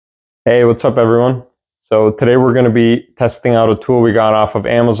Hey, what's up everyone? So today we're going to be testing out a tool we got off of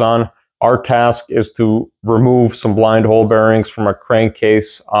Amazon. Our task is to remove some blind hole bearings from a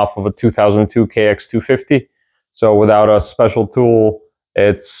crankcase off of a 2002 KX250. So without a special tool,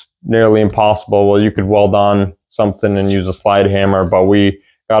 it's nearly impossible. Well, you could weld on something and use a slide hammer, but we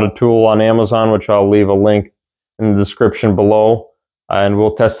got a tool on Amazon, which I'll leave a link in the description below, and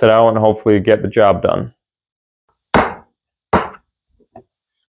we'll test it out and hopefully get the job done.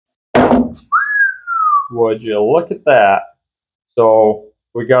 Would you look at that? So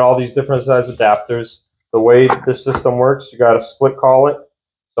we got all these different size adapters. The way this system works, you got to split collet.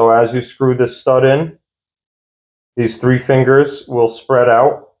 So as you screw this stud in, these three fingers will spread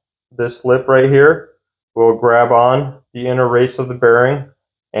out. This lip right here will grab on the inner race of the bearing,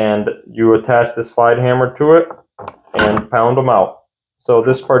 and you attach the slide hammer to it and pound them out. So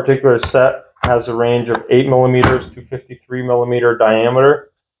this particular set has a range of 8 millimeters to 53 millimeter diameter.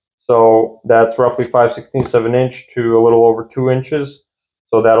 So that's roughly 5/16 of an inch to a little over 2 inches.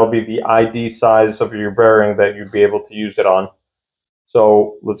 So that'll be the ID size of your bearing that you'd be able to use it on.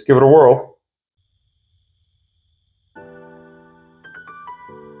 So let's give it a whirl.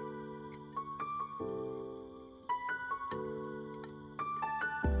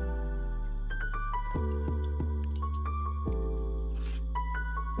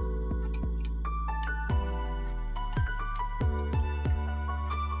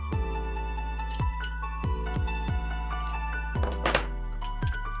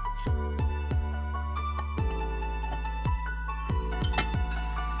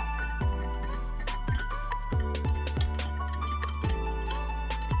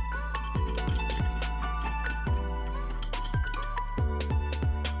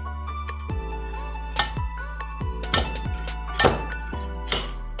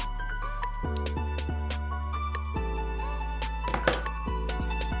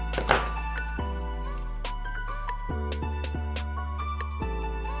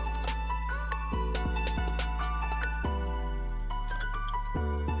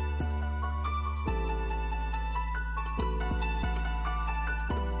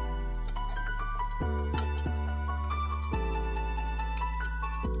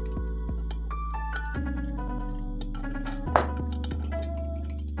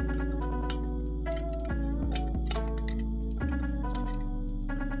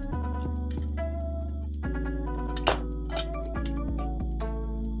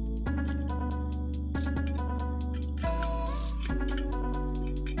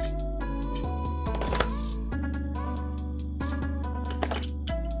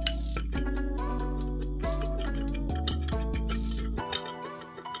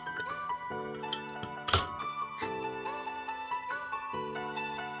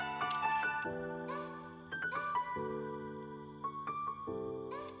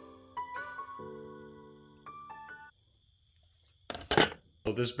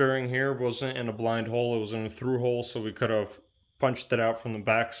 So this bearing here wasn't in a blind hole, it was in a through hole, so we could have punched it out from the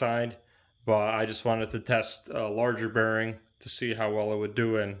back side. But I just wanted to test a larger bearing to see how well it would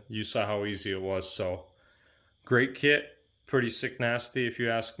do, and you saw how easy it was. So great kit, pretty sick nasty if you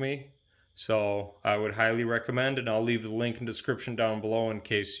ask me. So I would highly recommend, and I'll leave the link in the description down below in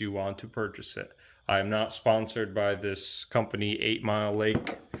case you want to purchase it. I am not sponsored by this company 8 Mile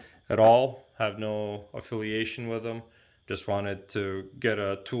Lake at all, have no affiliation with them. Just wanted to get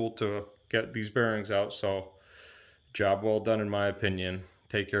a tool to get these bearings out, so job well done in my opinion.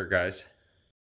 Take care, guys.